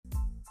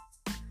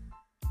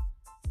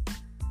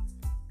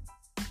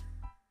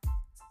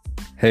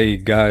Hey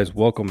guys,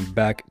 welcome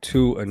back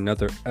to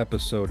another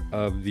episode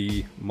of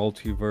the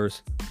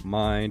Multiverse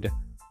Mind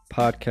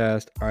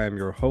podcast. I am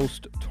your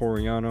host,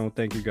 Toriano.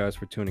 Thank you guys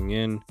for tuning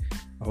in.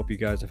 I hope you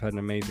guys have had an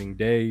amazing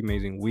day,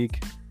 amazing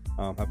week,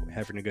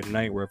 having a good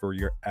night wherever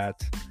you're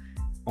at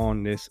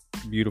on this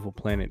beautiful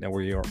planet that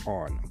we are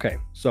on. Okay,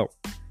 so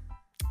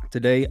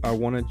today I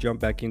want to jump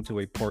back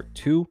into a part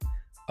 2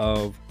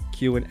 of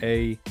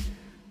Q&A.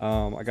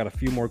 I got a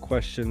few more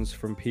questions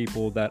from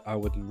people that I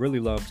would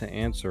really love to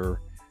answer.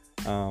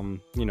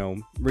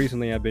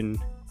 Recently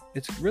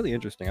it's really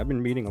interesting. I've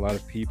been meeting a lot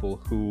of people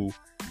who,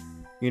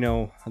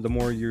 the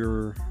more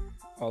you're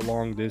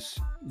along this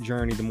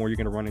journey, the more you're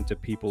going to run into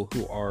people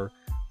who are,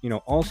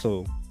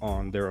 also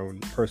on their own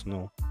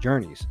personal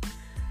journeys.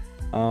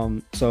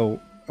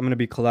 So I'm going to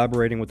be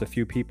collaborating with a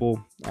few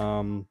people,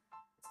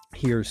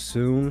 here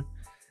soon.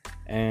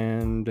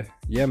 And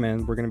yeah,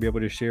 man, we're going to be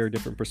able to share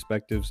different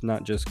perspectives,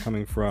 not just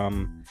coming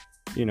from,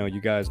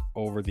 you guys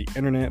over the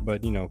internet,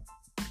 but,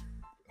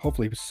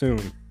 hopefully soon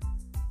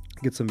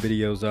get some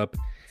videos up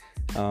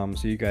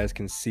so you guys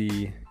can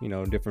see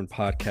different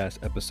podcast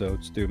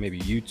episodes through maybe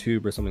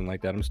YouTube or something like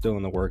that. I'm still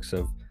in the works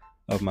of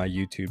my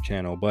YouTube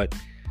channel, but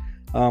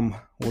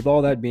with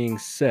all that being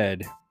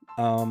said,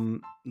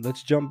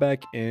 let's jump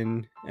back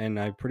in. And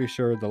I'm pretty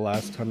sure the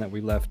last time that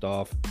we left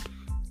off,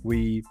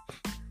 we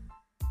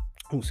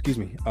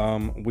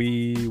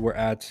were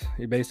at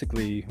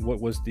basically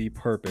what was the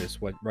purpose,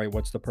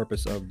 what's the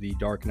purpose of the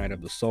dark night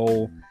of the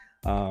soul,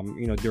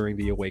 during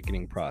the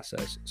awakening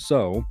process.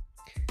 So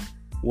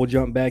we'll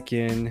jump back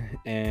in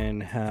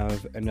and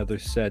have another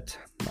set,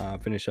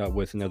 finish out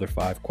with another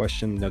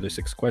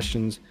 6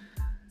 questions.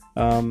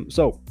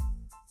 So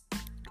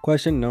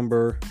question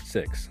number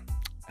 6,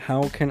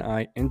 how can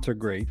I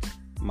integrate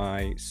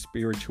my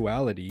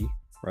spirituality,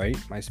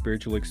 my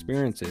spiritual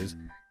experiences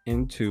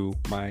into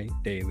my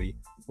daily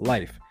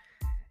life?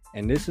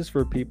 And this is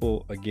for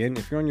people, again,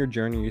 if you're on your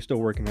journey, you're still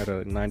working at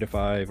a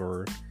 9-to-5,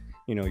 or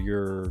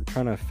you're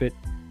trying to fit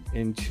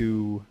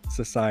into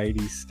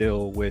society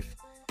still with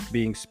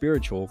being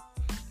spiritual.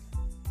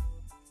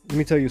 Let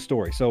me tell you a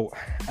story. So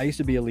I used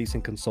to be a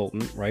leasing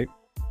consultant, right?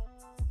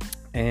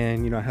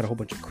 And I had a whole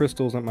bunch of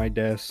crystals at my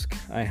desk.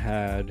 I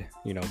had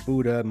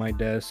Buddha at my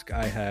desk.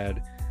 I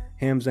had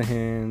hams and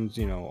hands,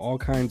 all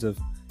kinds of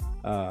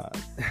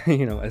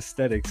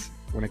aesthetics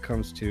when it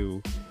comes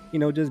to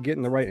just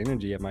getting the right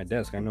energy at my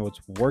desk. I know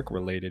it's work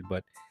related,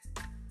 but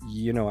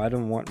I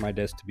didn't want my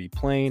desk to be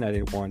plain. I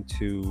didn't want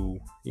to,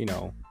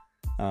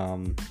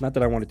 not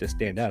that I wanted to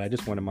stand out. I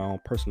just wanted my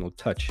own personal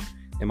touch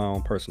in my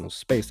own personal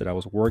space that I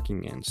was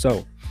working in.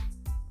 So,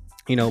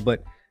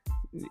 but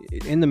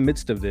in the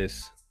midst of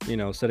this,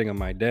 sitting on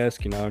my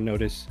desk, I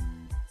noticed,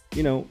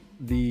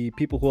 the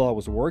people who I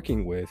was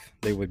working with,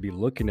 they would be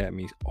looking at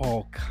me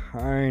all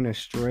kind of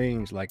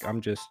strange. Like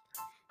I'm just,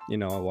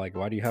 like,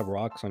 why do you have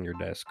rocks on your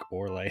desk?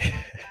 Or like,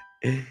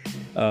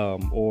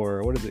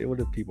 or what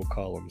do people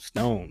call them?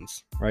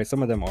 Stones, right?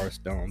 Some of them are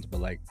stones, but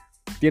like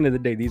at the end of the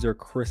day, these are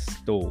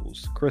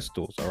crystals.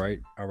 All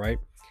right.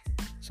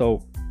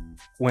 So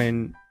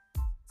when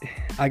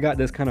I got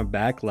this kind of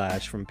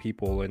backlash from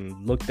people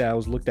and I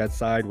was looked at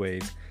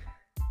sideways,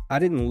 I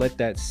didn't let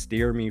that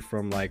steer me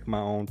from like my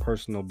own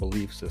personal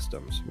belief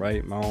systems,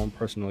 right? My own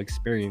personal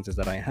experiences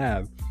that I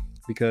have,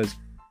 because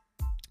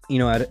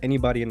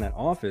anybody in that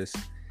office,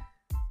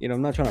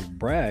 I'm not trying to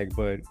brag,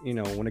 but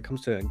when it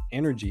comes to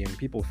energy and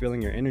people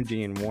feeling your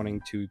energy and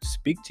wanting to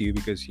speak to you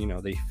because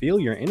they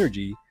feel your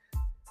energy,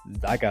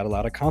 I got a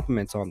lot of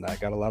compliments on that. I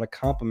got a lot of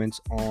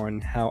compliments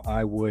on how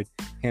I would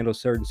handle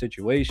certain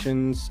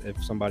situations.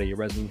 If somebody, a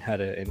resident,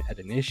 had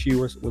an issue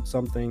with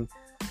something,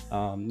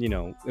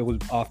 it was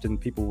often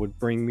people would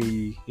bring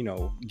me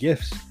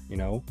gifts,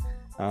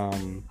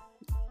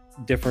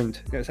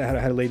 different. I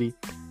had a lady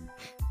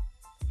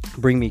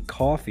bring me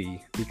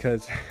coffee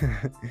because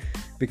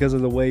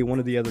of the way one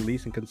of the other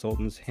leasing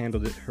consultants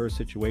handled her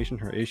situation,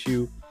 her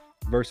issue,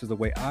 versus the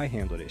way I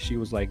handled it. She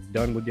was like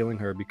done with dealing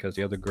with her because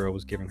the other girl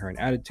was giving her an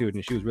attitude,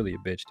 and she was really a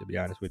bitch, to be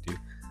honest with you.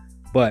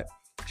 But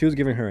she was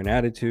giving her an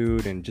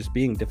attitude and just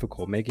being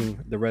difficult,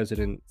 making the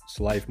resident's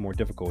life more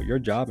difficult. Your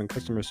job in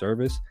customer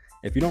service,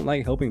 if you don't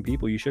like helping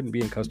people, you shouldn't be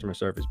in customer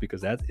service,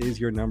 because that is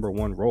your number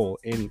one role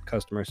in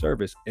customer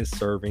service, is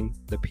serving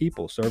the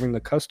people, serving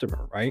the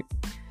customer, right?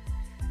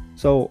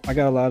 So I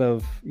got a lot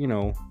of,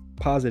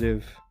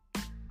 positive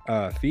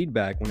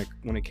feedback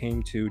when it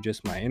came to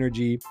just my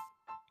energy.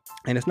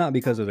 And it's not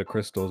because of the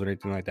crystals or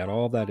anything like that.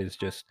 All that is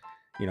just,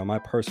 my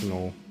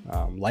personal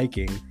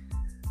liking,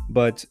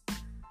 but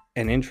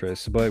an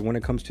interest. But when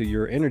it comes to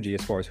your energy,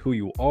 as far as who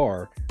you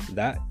are,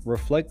 that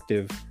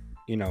reflective,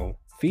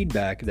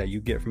 feedback that you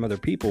get from other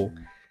people,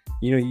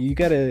 you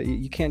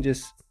can't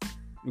just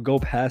go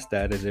past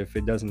that as if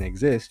it doesn't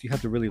exist. You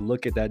have to really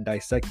look at that,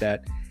 dissect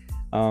that,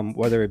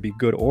 whether it be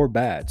good or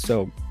bad.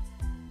 So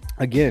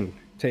again,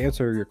 to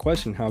answer your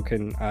question, how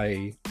can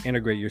I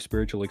integrate your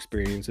spiritual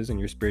experiences and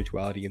your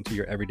spirituality into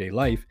your everyday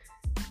life?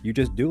 You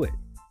just do it.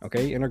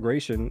 Okay.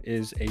 Integration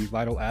is a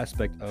vital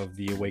aspect of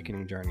the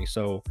awakening journey.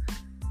 So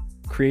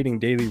creating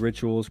daily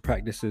rituals,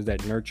 practices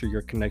that nurture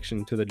your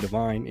connection to the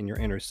divine in your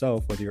inner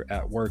self, whether you're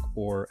at work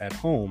or at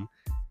home,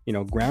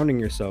 grounding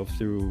yourself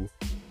through,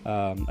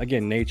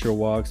 again, nature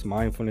walks,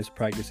 mindfulness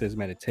practices,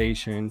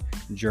 meditation,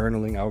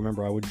 journaling. I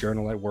remember I would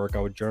journal at work, I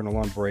would journal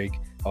on break,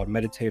 I would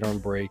meditate on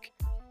break,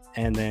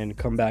 and then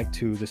come back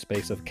to the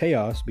space of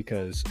chaos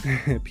because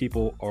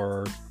people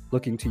are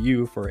looking to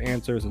you for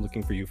answers and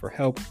looking for you for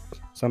help.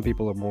 Some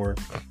people are more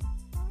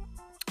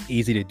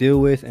easy to deal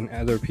with and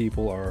other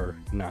people are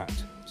not.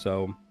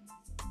 So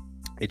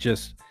it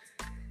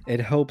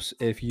helps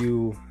if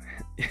you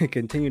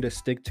continue to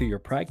stick to your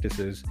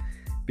practices,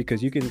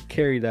 because you can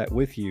carry that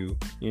with you,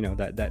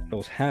 that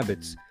those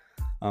habits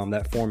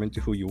that form into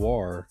who you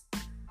are,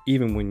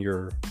 even when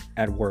you're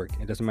at work.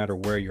 It doesn't matter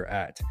where you're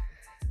at.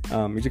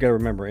 You just got to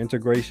remember,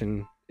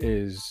 integration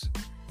is,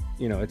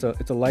 it's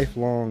a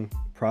lifelong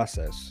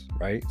process,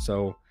 right?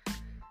 So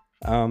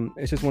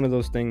it's just one of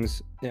those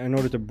things. In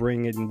order to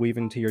bring it and weave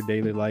into your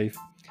daily life,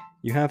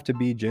 you have to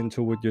be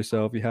gentle with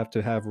yourself. You have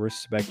to have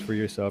respect for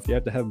yourself. You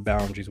have to have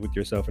boundaries with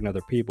yourself and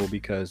other people,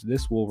 because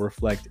this will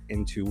reflect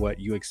into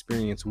what you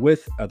experience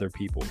with other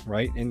people,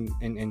 right?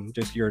 And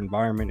just your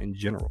environment in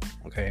general,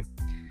 okay?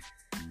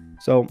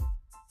 So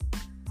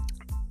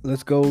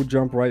let's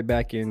jump right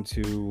back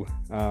into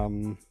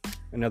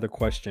another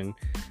question,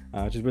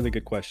 which is a really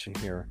good question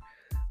here.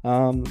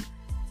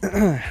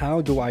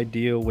 How do I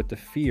deal with the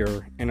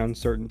fear and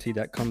uncertainty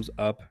that comes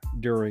up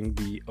during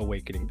the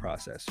awakening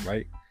process,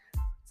 right?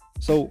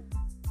 So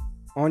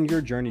on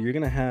your journey, you're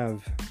going to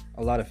have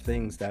a lot of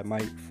things that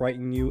might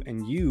frighten you,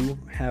 and you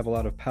have a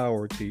lot of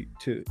power to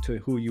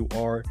who you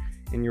are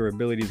and your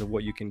abilities of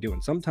what you can do.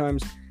 And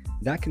sometimes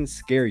that can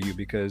scare you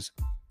because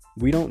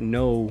we don't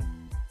know,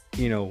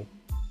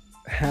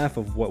 half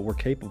of what we're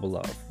capable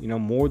of,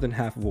 more than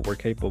half of what we're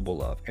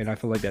capable of. And I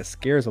feel like that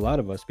scares a lot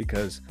of us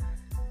because,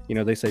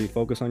 they say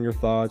focus on your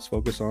thoughts,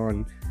 focus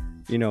on,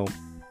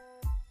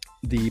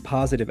 the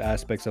positive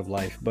aspects of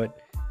life. But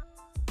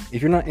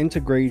if you're not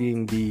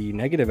integrating the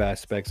negative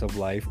aspects of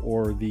life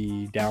or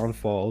the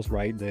downfalls,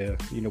 right?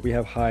 We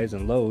have highs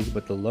and lows,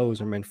 but the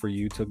lows are meant for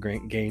you to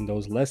gain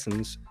those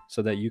lessons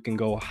so that you can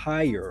go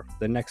higher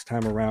the next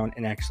time around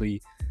and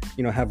actually,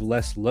 have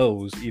less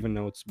lows, even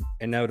though it's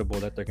inevitable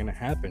that they're going to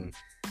happen.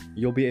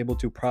 You'll be able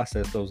to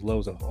process those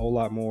lows a whole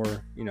lot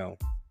more,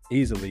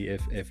 easily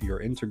if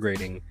you're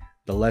integrating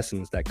the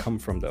lessons that come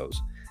from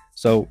those.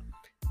 So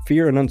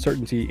fear and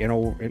uncertainty in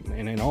all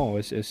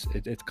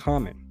it's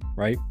common,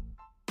 right?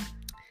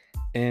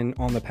 And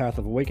on the path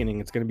of awakening,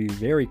 it's going to be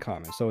very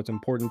common. So it's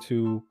important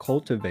to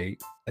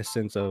cultivate a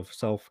sense of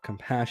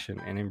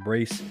self-compassion and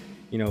embrace,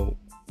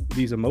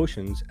 these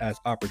emotions as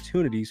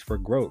opportunities for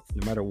growth,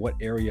 no matter what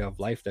area of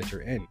life that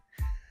you're in.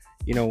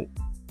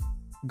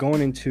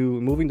 Moving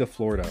to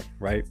Florida,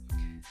 right,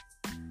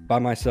 by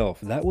myself,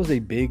 that was a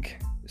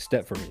big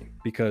step for me,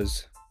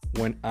 because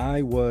when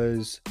I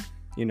was,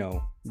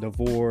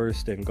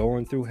 divorced and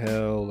going through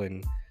hell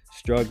and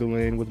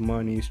struggling with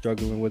money,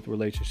 struggling with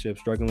relationships,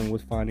 struggling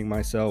with finding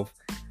myself,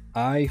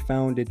 I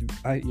found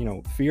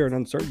fear and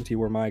uncertainty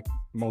were my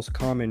most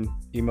common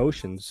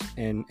emotions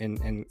and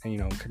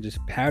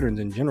just patterns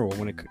in general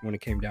when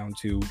it came down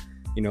to,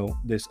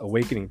 this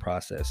awakening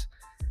process.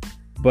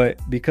 But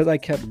because I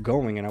kept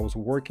going and I was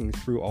working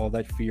through all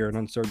that fear and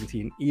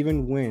uncertainty, and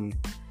even when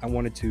I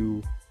wanted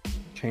to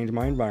change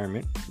my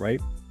environment,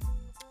 right,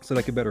 so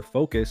that I could better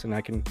focus and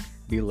I can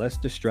be less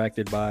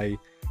distracted by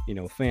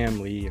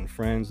family and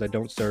friends that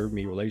don't serve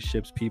me,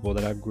 relationships, people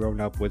that I've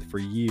grown up with for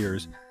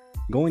years.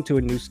 Going to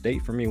a new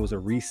state for me was a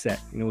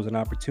reset, and it was an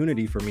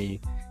opportunity for me,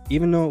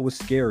 even though it was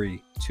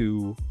scary,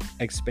 to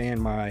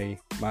expand my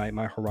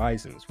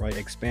horizons, right?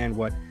 Expand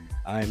what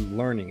I'm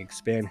learning,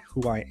 expand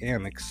who I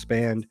am,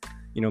 expand,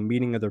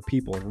 meeting other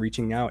people and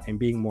reaching out and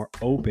being more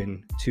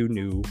open to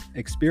new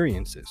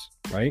experiences,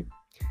 right?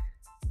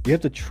 You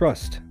have to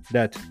trust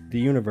that the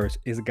universe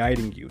is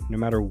guiding you no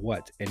matter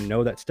what, and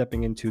know that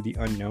stepping into the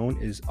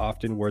unknown is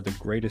often where the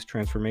greatest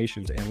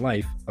transformations in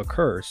life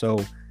occur.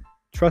 So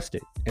trust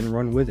it and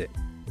run with it,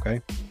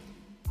 okay?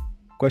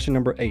 Question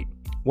number 8.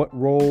 What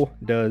role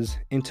does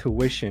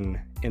intuition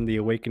in the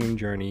awakening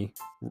journey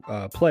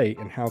play,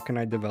 and how can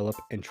I develop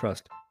and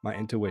trust my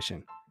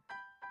intuition?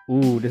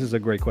 Ooh, this is a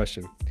great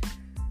question.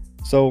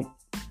 So,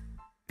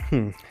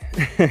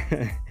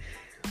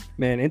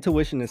 man,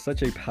 intuition is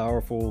such a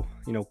powerful,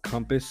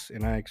 compass,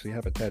 and I actually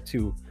have a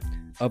tattoo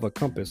of a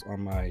compass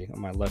on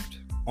my left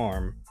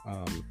arm,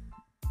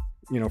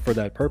 for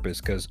that purpose,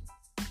 because,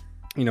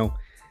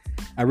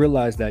 I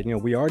realized that,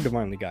 we are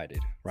divinely guided,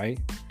 right?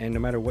 And no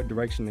matter what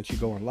direction that you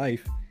go in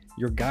life,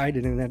 you're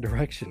guided in that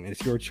direction.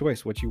 It's your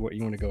choice what you want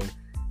to go,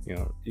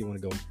 you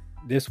want to go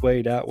this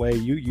way, that way.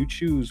 You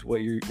choose where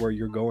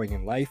you're going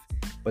in life,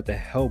 but the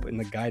help and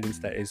the guidance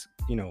that is,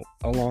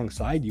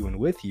 alongside you and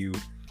with you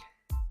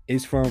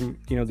is from,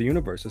 the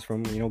universe, is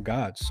from,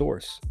 God's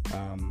source.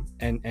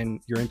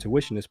 And your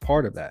intuition is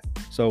part of that.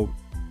 So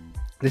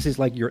this is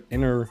like your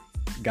inner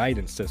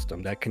guidance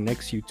system that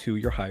connects you to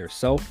your higher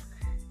self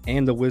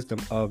and the wisdom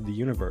of the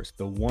universe,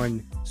 the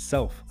one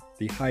self,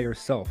 the higher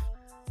self,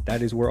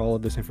 That is where all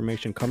of this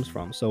information comes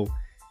from. So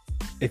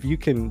if you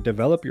can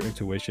develop your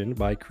intuition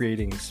by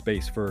creating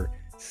space for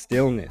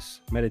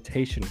stillness,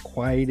 meditation,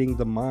 quieting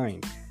the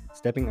mind,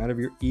 stepping out of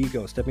your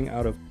ego, stepping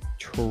out of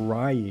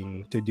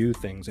trying to do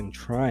things and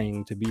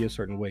trying to be a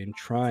certain way and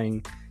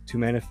trying to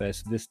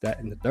manifest this, that,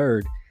 and the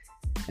third.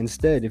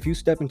 Instead, if you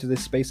step into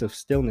this space of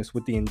stillness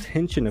with the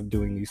intention of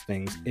doing these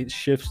things, it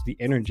shifts the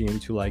energy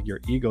into like your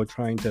ego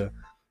trying to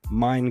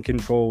mind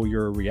control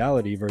your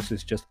reality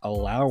versus just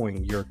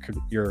allowing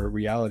your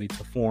reality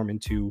to form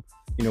into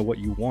what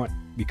you want,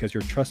 because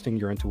you're trusting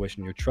your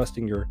intuition, you're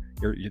trusting your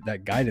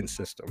that guidance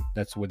system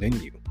that's within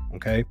you.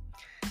 Okay,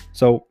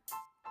 so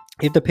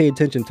you have to pay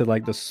attention to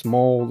like the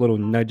small little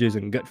nudges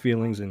and gut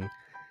feelings and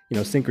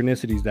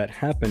synchronicities that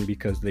happen,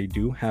 because they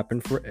do happen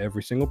for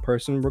every single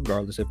person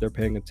regardless if they're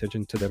paying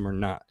attention to them or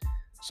not.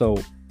 So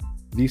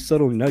these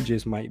subtle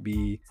nudges might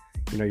be,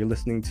 you're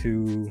listening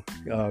to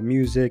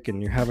music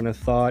and you're having a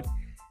thought,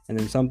 and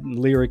then some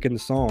lyric in the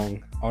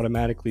song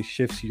automatically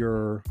shifts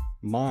your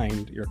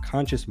mind, your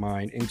conscious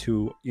mind,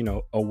 into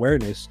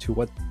awareness to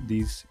what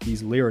these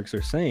lyrics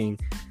are saying,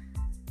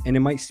 and it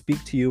might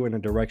speak to you in a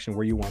direction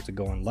where you want to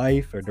go in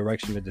life, or a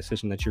direction, a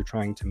decision that you're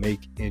trying to make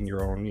in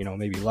your own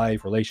maybe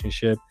life,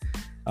 relationship,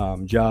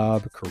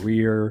 job,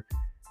 career,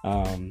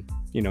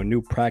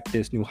 new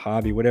practice, new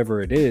hobby,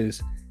 whatever it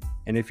is.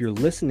 And if you're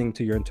listening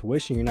to your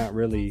intuition, you're not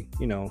really,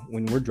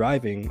 when we're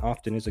driving,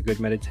 often is a good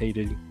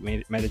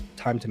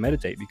time to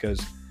meditate, because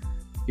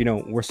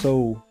we're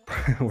so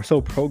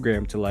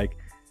programmed to like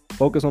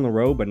focus on the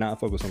road but not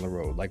focus on the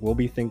road. Like we'll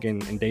be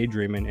thinking and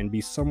daydreaming and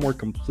be somewhere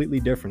completely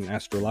different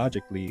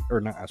astrally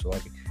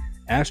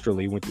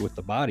with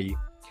the body,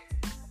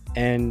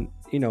 and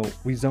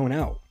we zone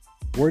out.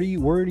 Where do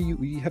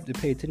you have to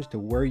pay attention to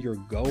where you're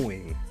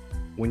going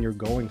when you're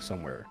going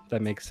somewhere.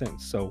 That makes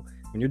sense. So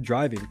when you're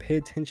driving, pay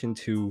attention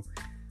to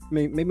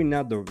maybe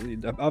not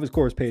of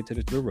course pay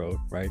attention to the road,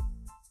 right?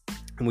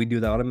 And we do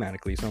that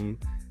automatically. Some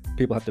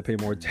people have to pay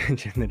more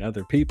attention than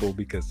other people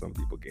because some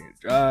people can't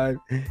drive.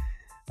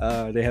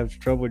 They have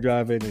trouble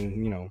driving,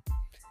 and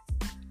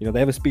they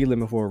have a speed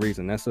limit for a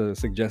reason. That's a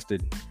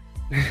suggested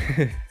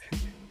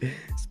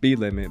speed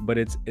limit, but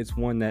it's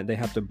one that they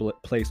have to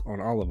place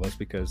on all of us,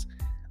 because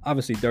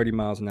obviously 30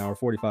 miles an hour,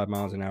 45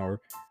 miles an hour,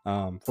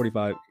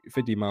 45,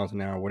 50 miles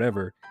an hour,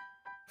 whatever,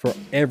 for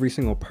every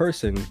single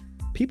person,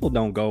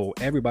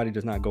 everybody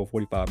does not go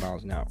 45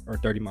 miles an hour or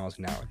 30 miles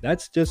an hour.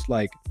 That's just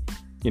like,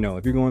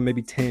 if you're going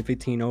maybe 10,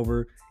 15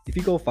 over, if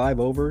you go 5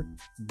 over,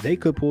 they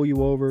could pull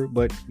you over,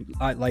 but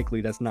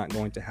likely that's not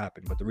going to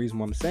happen. But the reason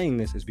why I'm saying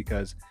this is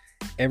because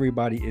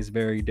everybody is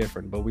very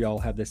different, but we all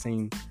have the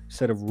same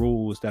set of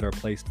rules that are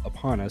placed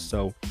upon us.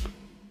 So,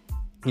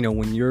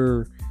 when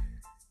you're,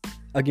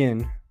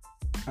 again,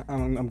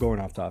 I'm going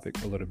off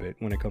topic a little bit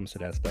when it comes to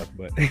that stuff,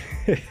 but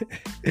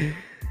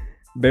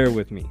bear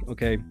with me,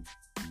 okay?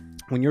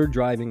 When you're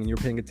driving and you're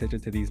paying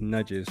attention to these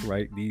nudges,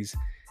 right? These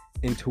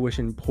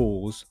intuition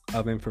pulls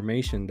of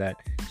information that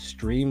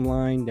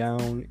streamline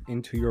down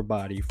into your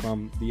body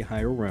from the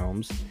higher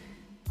realms.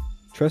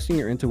 Trusting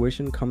your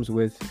intuition comes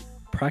with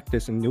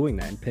practice in doing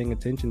that and paying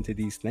attention to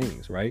these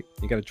things, right?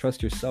 You got to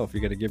trust yourself.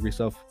 You got to give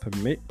yourself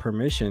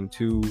permission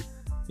to,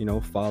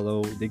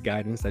 follow the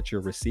guidance that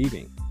you're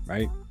receiving,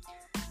 right?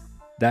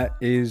 That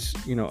is,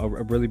 a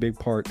really big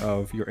part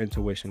of your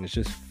intuition. It's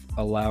just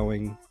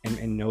allowing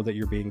and know that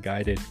you're being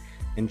guided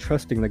and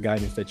trusting the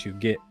guidance that you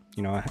get.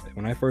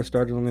 When I first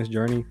started on this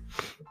journey,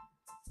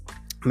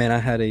 man, I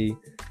had a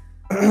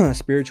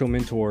spiritual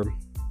mentor,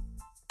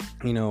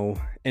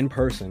 in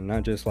person,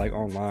 not just like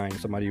online,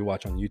 somebody you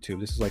watch on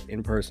YouTube. This is like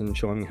in person,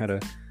 showing me how to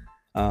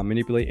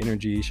manipulate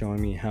energy,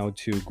 showing me how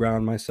to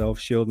ground myself,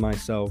 shield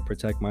myself,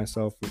 protect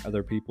myself from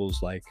other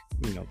people's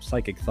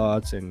psychic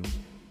thoughts and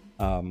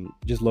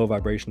just low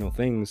vibrational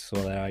things, so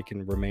that I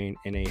can remain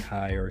in a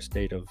higher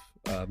state of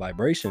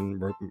vibration,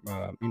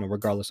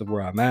 regardless of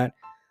where I'm at.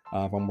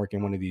 If I'm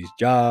working one of these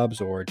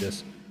jobs or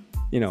just,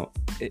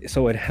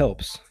 so it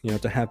helps,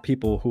 to have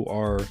people who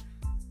are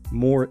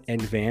more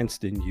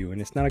advanced than you.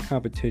 And it's not a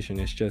competition.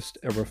 It's just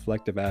a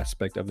reflective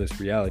aspect of this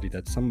reality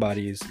that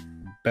somebody is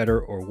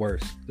better or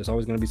worse. There's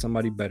always going to be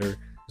somebody better.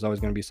 There's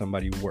always going to be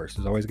somebody worse.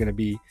 There's always going to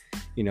be,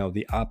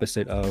 the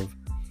opposite of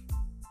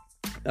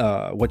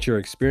what you're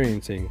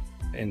experiencing.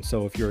 And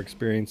so if you're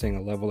experiencing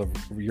a level of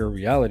your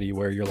reality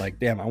where you're like,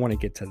 damn, I want to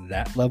get to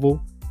that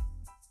level,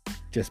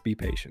 just be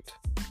patient,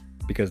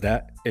 because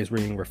that is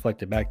being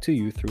reflected back to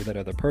you through that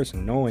other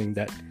person, knowing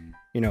that,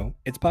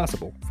 it's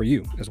possible for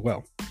you as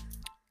well.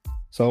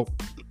 So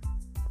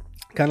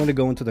kind of to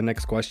go into the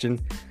next question,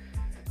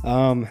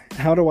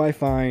 how do I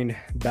find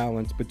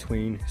balance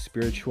between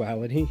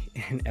spirituality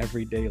and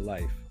everyday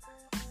life?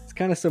 It's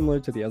kind of similar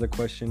to the other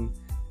question.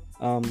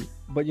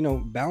 But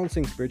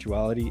balancing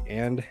spirituality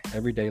and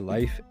everyday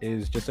life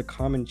is just a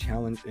common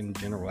challenge in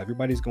general.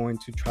 Everybody's going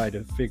to try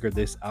to figure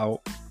this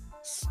out,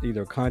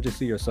 either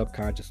consciously or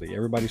subconsciously.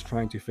 Everybody's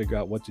trying to figure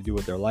out what to do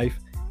with their life.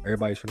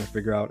 Everybody's trying to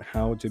figure out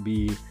how to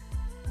be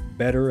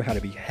better, how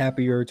to be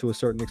happier to a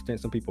certain extent.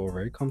 Some people are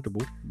very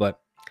comfortable, but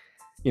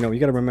You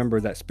got to remember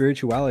that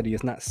spirituality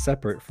is not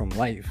separate from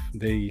life.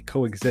 They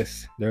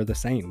coexist. They're the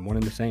same, one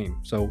and the same.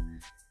 So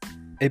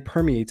it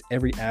permeates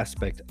every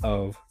aspect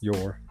of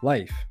your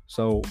life.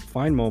 So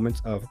find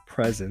moments of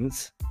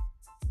presence,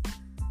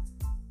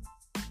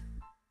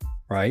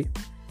 right?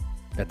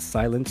 That's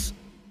silence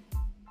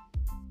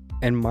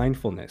and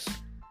mindfulness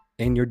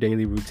in your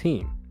daily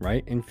routine,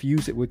 right?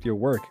 Infuse it with your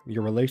work,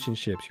 your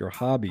relationships, your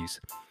hobbies,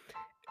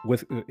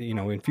 with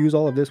infuse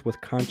all of this with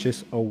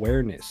conscious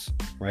awareness,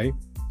 right?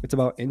 It's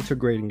about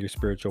integrating your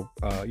spiritual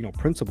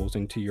principles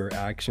into your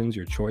actions,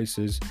 your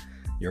choices,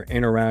 your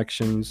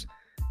interactions,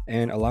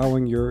 and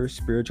allowing your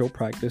spiritual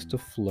practice to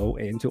flow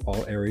into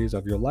all areas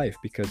of your life.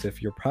 Because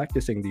if you're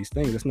practicing these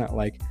things, it's not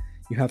like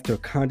you have to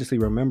consciously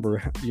remember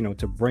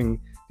to bring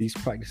these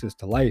practices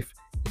to life.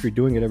 If you're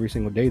doing it every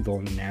single day,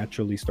 they'll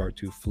naturally start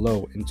to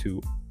flow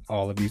into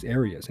all of these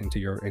areas, into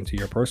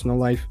your personal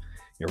life,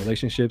 your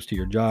relationships, to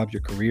your jobs,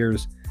 your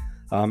careers,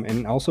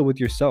 and also with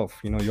yourself.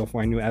 You'll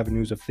find new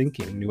avenues of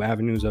thinking, new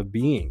avenues of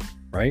being,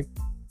 right?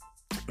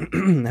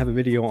 I have a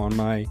video on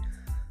my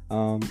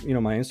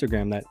my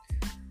Instagram that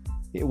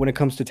when it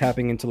comes to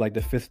tapping into like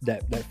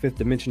that fifth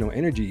dimensional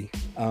energy,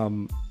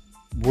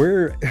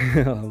 we're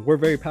we're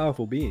very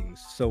powerful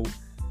beings. So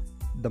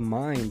the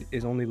mind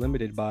is only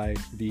limited by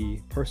the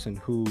person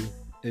who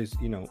is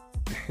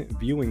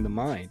viewing the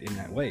mind in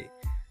that way.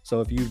 So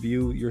if you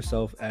view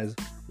yourself as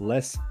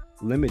less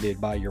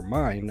limited by your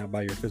mind, not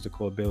by your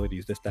physical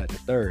abilities, this, that, and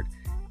the third,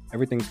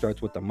 everything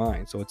starts with the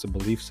mind. So it's a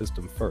belief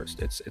system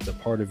first. It's a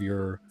part of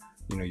your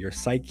your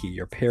psyche,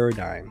 your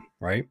paradigm,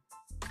 right?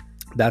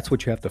 That's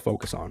what you have to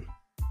focus on.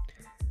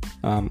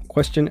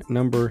 Question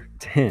number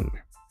 10.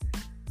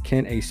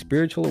 Can a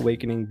spiritual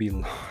awakening be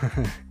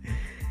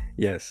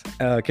yes,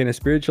 can a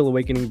spiritual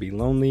awakening be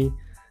lonely?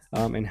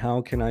 And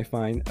how can I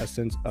find a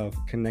sense of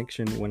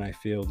connection when I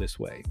feel this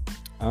way?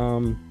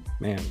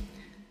 Man.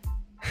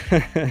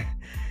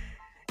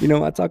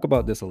 I talk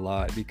about this a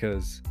lot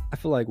because I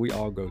feel like we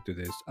all go through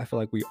this. I feel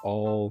like we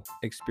all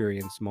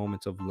experience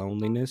moments of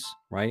loneliness,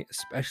 right?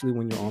 Especially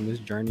when you're on this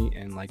journey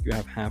and like you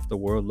have half the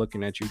world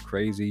looking at you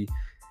crazy.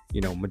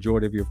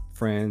 Majority of your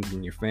friends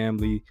and your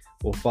family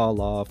will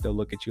fall off. They'll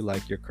look at you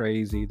like you're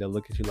crazy. They'll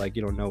look at you like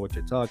you don't know what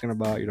you're talking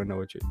about. You don't know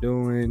what you're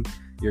doing.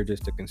 You're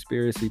just a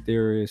conspiracy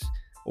theorist,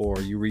 or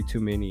you read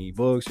too many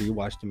books, or you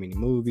watch too many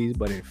movies.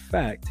 But in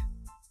fact,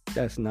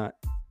 that's not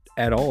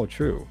at all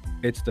true.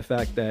 It's the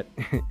fact that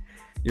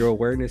your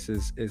awareness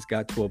is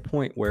got to a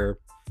point where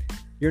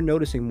you're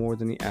noticing more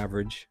than the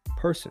average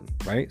person,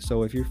 right?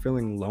 So if you're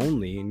feeling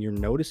lonely and you're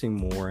noticing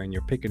more and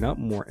you're picking up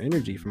more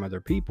energy from other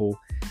people,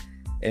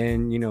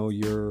 and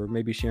you're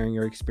maybe sharing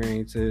your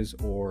experiences,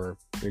 or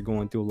you're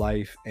going through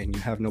life and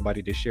you have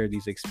nobody to share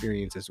these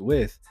experiences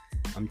with,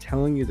 I'm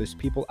telling you, there's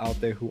people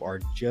out there who are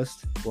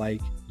just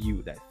like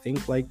you, that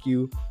think like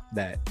you,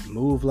 that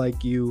move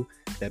like you,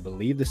 that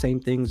believe the same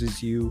things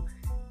as you.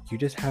 You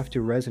just have to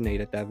resonate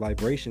at that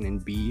vibration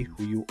and be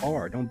who you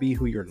are. Don't be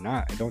who you're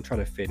not. Don't try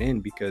to fit in,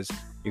 because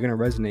you're going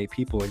to resonate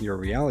people in your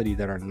reality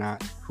that are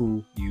not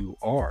who you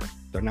are.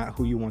 They're not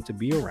who you want to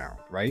be around,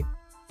 right?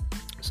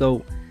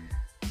 So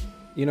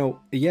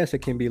yes, it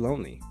can be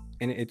lonely,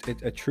 and it's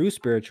a true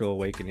spiritual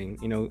awakening.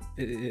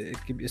 It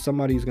could be,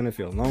 somebody's going to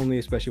feel lonely,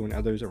 especially when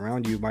others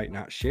around you might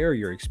not share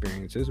your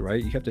experiences,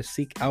 right? You have to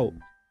seek out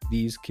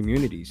these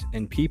communities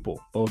and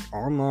people, both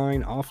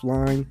online,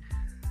 offline.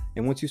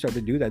 And once you start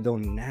to do that, they'll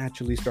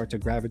naturally start to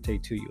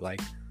gravitate to you.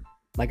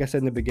 Like I said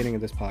in the beginning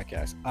of this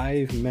podcast,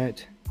 I've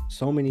met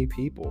so many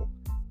people,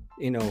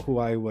 who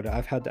I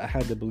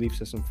had the belief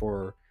system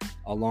for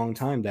a long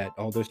time that,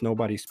 oh, there's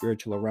nobody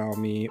spiritual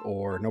around me,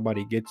 or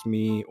nobody gets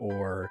me,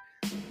 or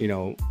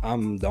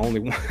I'm the only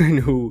one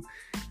who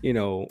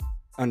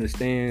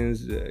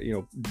understands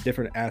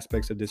different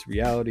aspects of this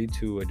reality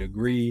to a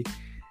degree,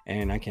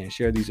 and I can't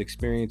share these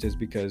experiences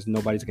because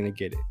nobody's going to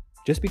get it.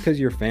 Just because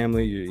your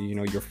family,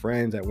 your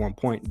friends at one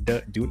point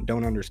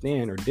don't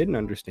understand or didn't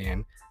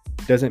understand,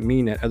 doesn't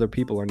mean that other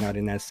people are not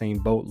in that same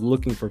boat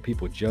looking for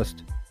people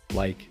just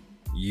like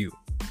you.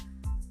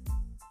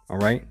 All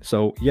right.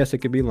 So yes, it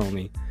could be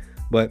lonely,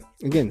 but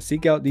again,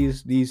 seek out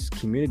these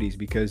communities,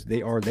 because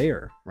they are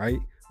there, right?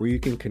 Where you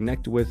can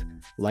connect with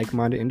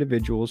like-minded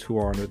individuals who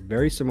are on a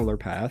very similar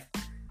path,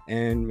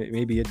 and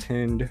maybe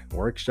attend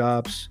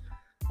workshops,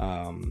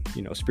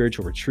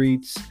 spiritual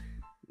retreats,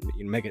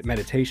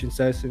 meditation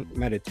sessions.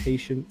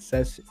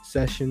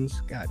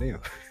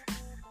 Goddamn.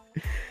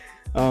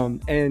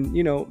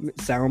 And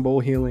sound bowl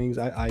healings.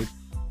 I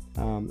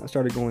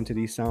started going to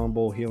these sound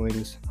bowl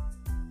healings,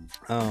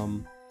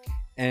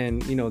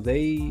 and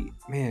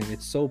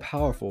it's so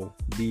powerful,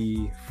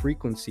 the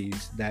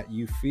frequencies that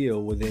you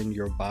feel within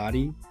your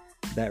body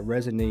that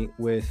resonate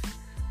with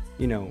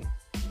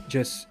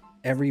just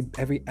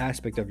every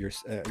aspect of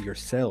your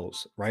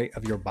cells, right,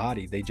 of your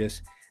body.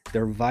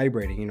 They're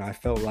vibrating. I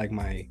felt like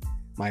my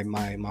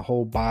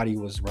whole body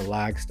was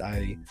relaxed.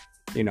 I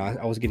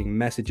was getting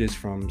messages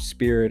from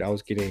spirit. I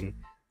was getting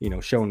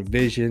shown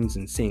visions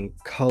and seeing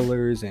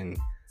colors and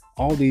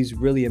all these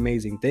really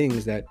amazing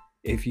things that,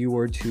 if you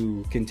were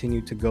to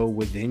continue to go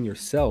within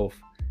yourself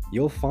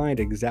you'll find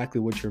exactly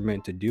what you're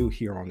meant to do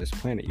here on this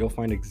planet. You'll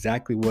find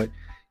exactly what,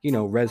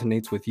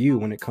 resonates with you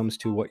when it comes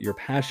to what you're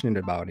passionate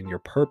about and your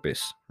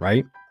purpose,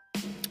 right?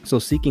 So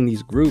seeking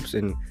these groups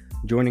and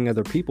joining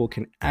other people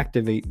can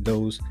activate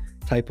those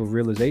type of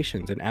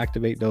realizations and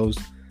activate those,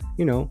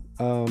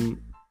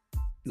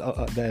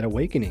 that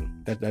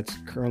awakening that's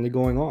currently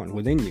going on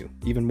within you,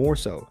 even more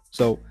so.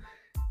 So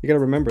you got to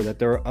remember that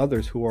there are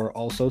others who are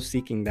also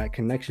seeking that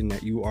connection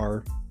that you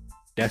are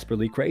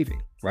desperately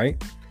craving,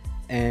 right?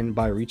 And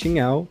by reaching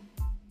out,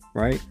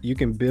 right, you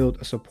can build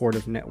a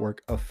supportive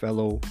network of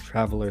fellow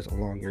travelers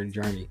along your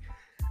journey.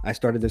 I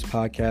started this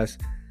podcast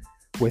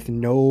with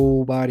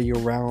nobody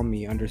around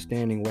me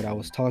understanding what I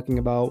was talking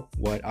about,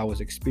 what I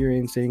was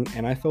experiencing,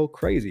 and I felt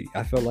crazy.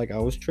 I felt like I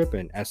was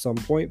tripping at some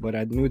point, but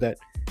I knew that,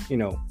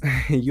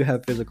 you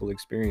have physical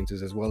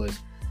experiences as well as,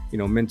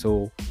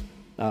 mental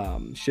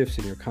shifts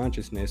in your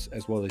consciousness,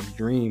 as well as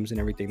dreams and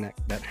everything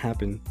that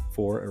happen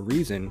for a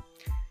reason.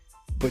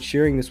 But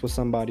sharing this with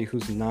somebody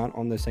who's not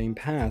on the same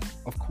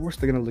path, of course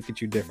they're going to look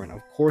at you different.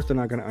 Of course they're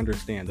not going to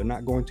understand. They're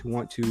not going to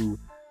want to,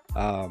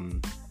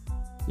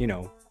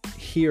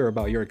 hear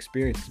about your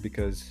experiences,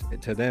 because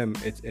to them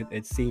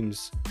it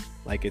seems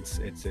like it's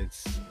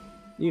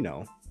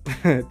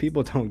some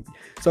people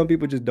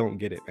just don't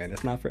get it, man.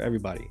 It's not for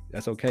everybody.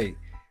 That's okay.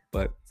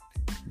 But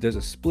there's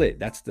a split.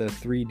 That's the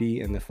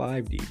 3D and the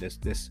 5D.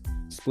 This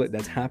split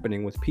that's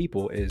happening with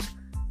people is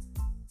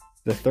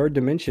the third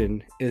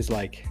dimension is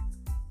like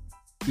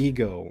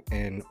ego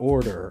and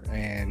order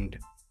and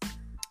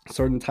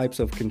certain types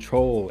of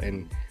control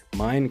and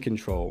mind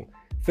control.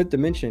 Fifth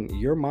dimension,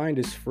 your mind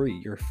is free.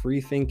 You're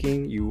free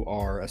thinking. You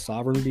are a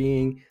sovereign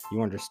being.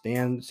 You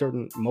understand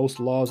most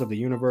laws of the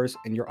universe,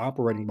 and you're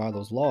operating by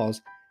those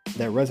laws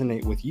that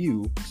resonate with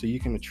you, so you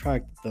can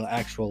attract the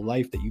actual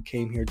life that you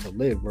came here to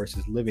live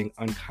versus living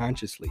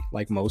unconsciously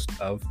like most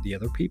of the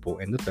other people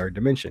in the third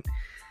dimension.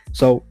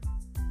 So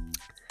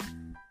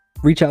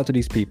reach out to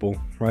these people,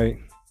 right?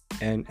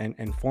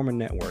 And form a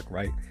network,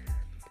 right?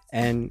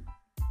 And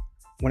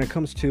when it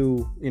comes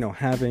to,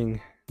 having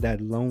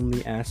that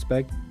lonely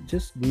aspect,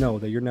 just know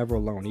that you're never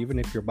alone. Even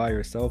if you're by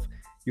yourself,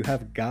 you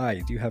have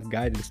guides, you have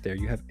guidance there,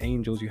 you have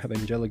angels, you have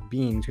angelic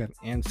beings, you have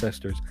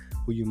ancestors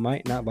who you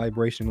might not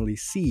vibrationally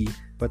see,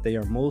 but they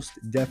are most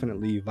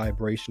definitely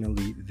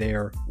vibrationally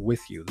there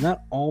with you.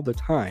 Not all the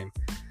time,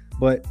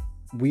 but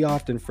we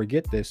often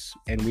forget this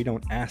and we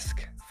don't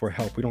ask for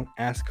help. We don't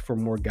ask for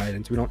more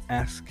guidance. We don't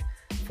ask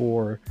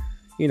for,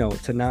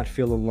 to not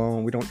feel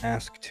alone. We don't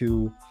ask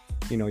to,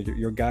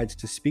 your guides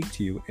to speak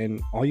to you.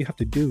 And all you have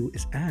to do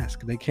is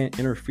ask. They can't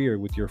interfere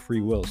with your free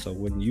will. So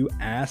when you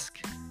ask,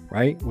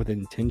 right, with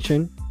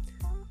intention,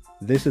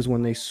 this is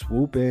when they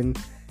swoop in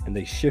and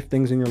they shift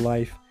things in your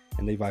life,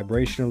 and they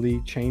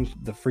vibrationally change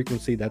the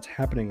frequency that's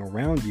happening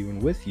around you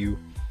and with you.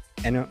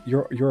 And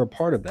you're a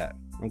part of that.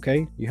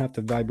 Okay. You have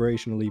to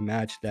vibrationally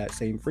match that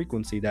same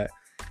frequency that,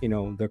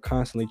 they're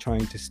constantly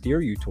trying to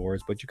steer you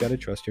towards, but you got to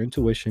trust your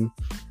intuition,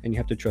 and you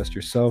have to trust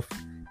yourself,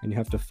 and you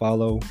have to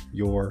follow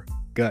your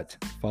gut,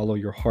 follow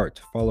your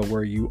heart, follow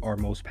where you are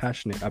most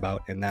passionate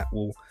about, and that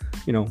will,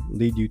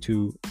 lead you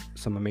to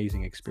some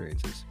amazing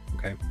experiences.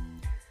 Okay.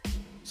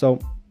 So,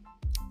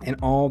 and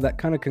all that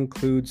kind of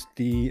concludes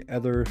the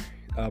other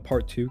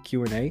part 2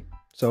 Q&A.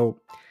 So,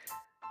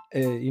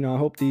 I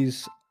hope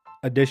these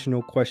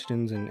additional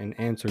questions and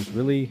answers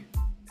really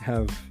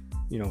have,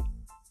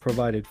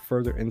 provided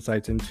further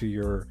insights into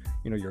your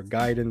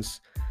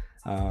guidance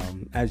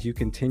as you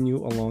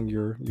continue along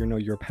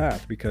your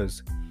path,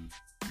 because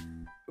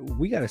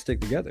we got to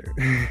stick together.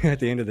 At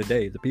the end of the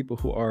day, the people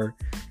who are,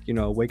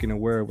 awake and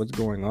aware of what's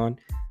going on,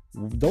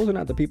 those are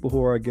not the people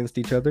who are against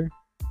each other.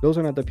 Those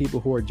are not the people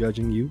who are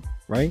judging you,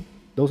 right?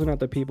 Those are not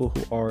the people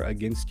who are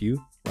against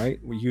you, right?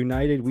 We're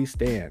united, we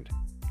stand.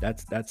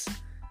 It's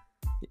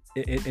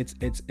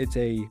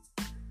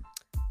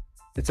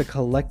a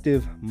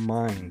collective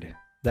mind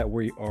that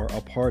we are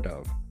a part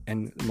of.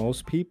 And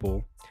most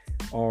people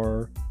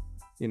are,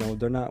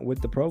 they're not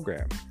with the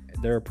program.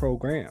 They're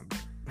programmed.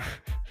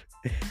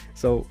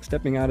 So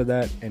stepping out of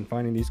that and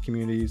finding these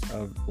communities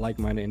of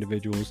like-minded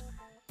individuals,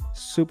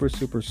 super,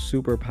 super,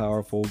 super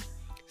powerful.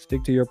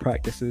 Stick to your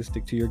practices,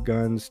 stick to your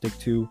guns, stick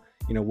to,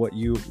 what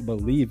you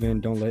believe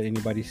in. Don't let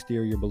anybody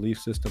steer your belief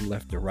system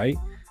left or right.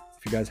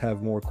 If you guys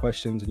have more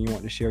questions and you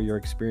want to share your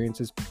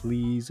experiences,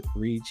 please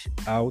reach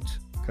out,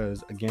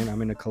 because again,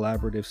 I'm in a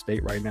collaborative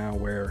state right now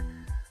where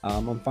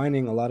I'm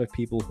finding a lot of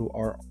people who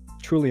are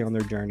truly on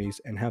their journeys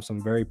and have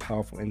some very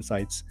powerful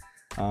insights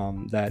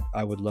that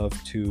I would love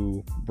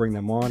to bring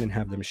them on and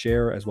have them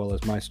share, as well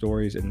as my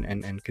stories,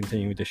 and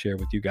continue to share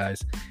with you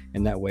guys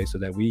in that way, so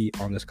that we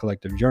on this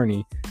collective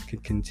journey can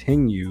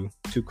continue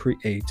to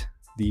create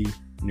the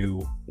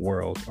new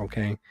world.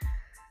 Okay.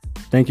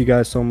 Thank you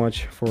guys so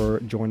much for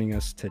joining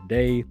us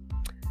today.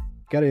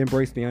 Got to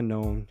embrace the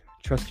unknown,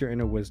 trust your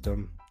inner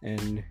wisdom,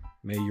 and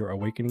may your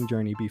awakening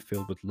journey be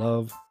filled with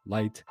love,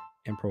 light,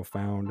 and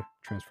profound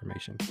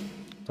transformation.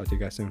 Talk to you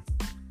guys soon.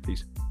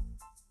 Peace.